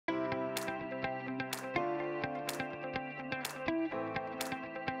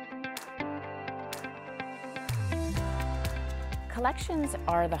Collections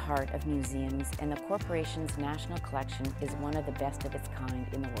are the heart of museums, and the corporation's national collection is one of the best of its kind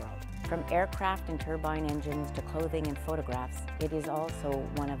in the world. From aircraft and turbine engines to clothing and photographs, it is also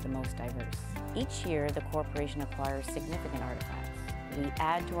one of the most diverse. Each year, the corporation acquires significant artifacts. We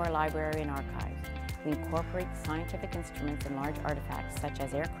add to our library and archives. We incorporate scientific instruments and large artifacts such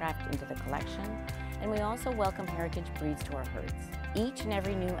as aircraft into the collection, and we also welcome heritage breeds to our herds. Each and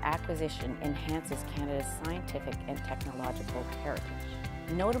every new acquisition enhances Canada's scientific and technological heritage.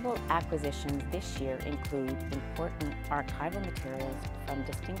 Notable acquisitions this year include important archival materials from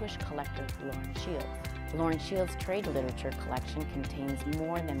distinguished collector Lauren Shields. Lauren Shields' trade literature collection contains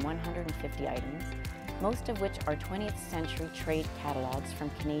more than 150 items, most of which are 20th century trade catalogs from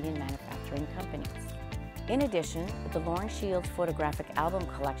Canadian manufacturing companies. In addition, the Lauren Shields photographic album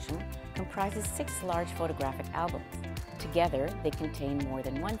collection comprises 6 large photographic albums. Together, they contain more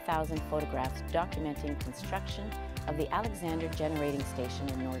than 1,000 photographs documenting construction of the Alexander Generating Station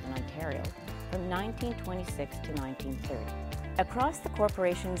in Northern Ontario from 1926 to 1930. Across the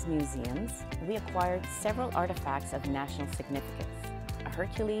corporation's museums, we acquired several artifacts of national significance. A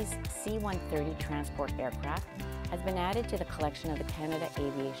Hercules C-130 transport aircraft has been added to the collection of the Canada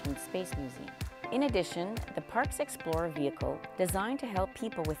Aviation and Space Museum. In addition, the Parks Explorer vehicle, designed to help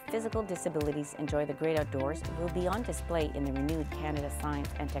people with physical disabilities enjoy the great outdoors, will be on display in the renewed Canada Science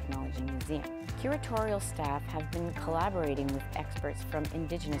and Technology Museum. Curatorial staff have been collaborating with experts from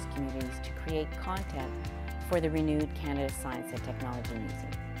Indigenous communities to create content for the renewed Canada Science and Technology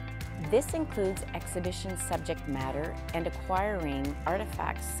Museum. This includes exhibition subject matter and acquiring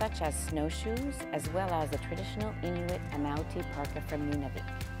artifacts such as snowshoes, as well as the traditional Inuit Amauti parka from Nunavut.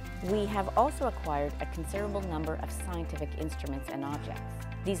 We have also acquired a considerable number of scientific instruments and objects.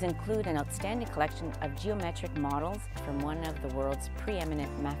 These include an outstanding collection of geometric models from one of the world's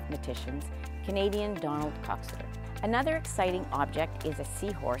preeminent mathematicians, Canadian Donald Coxeter. Another exciting object is a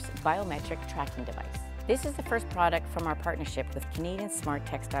seahorse biometric tracking device. This is the first product from our partnership with Canadian Smart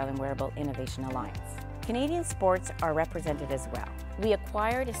Textile and Wearable Innovation Alliance. Canadian sports are represented as well. We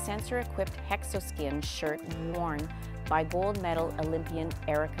acquired a sensor-equipped Hexoskin shirt worn by gold medal Olympian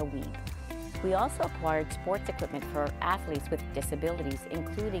Erica Weeb. We also acquired sports equipment for athletes with disabilities,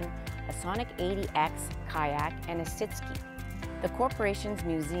 including a Sonic 80X kayak and a sit ski. The corporation's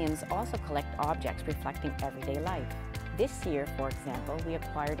museums also collect objects reflecting everyday life. This year, for example, we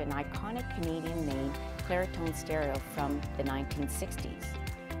acquired an iconic Canadian-made Claritone stereo from the 1960s.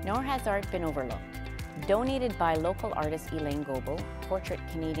 Nor has art been overlooked. Donated by local artist Elaine Goebel, Portrait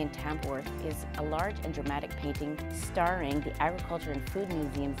Canadian Tamworth is a large and dramatic painting starring the Agriculture and Food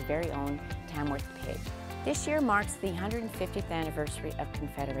Museum's very own Tamworth pig. This year marks the 150th anniversary of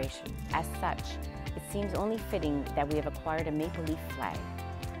Confederation. As such, it seems only fitting that we have acquired a maple leaf flag.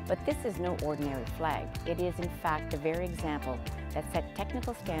 But this is no ordinary flag. It is in fact the very example that set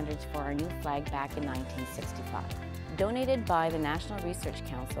technical standards for our new flag back in 1965. Donated by the National Research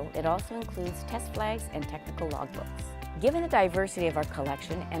Council, it also includes test flags and technical logbooks. Given the diversity of our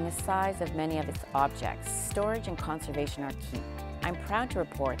collection and the size of many of its objects, storage and conservation are key. I'm proud to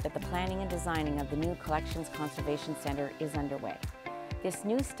report that the planning and designing of the new Collections Conservation Centre is underway. This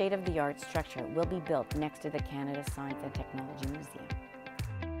new state-of-the-art structure will be built next to the Canada Science and Technology Museum.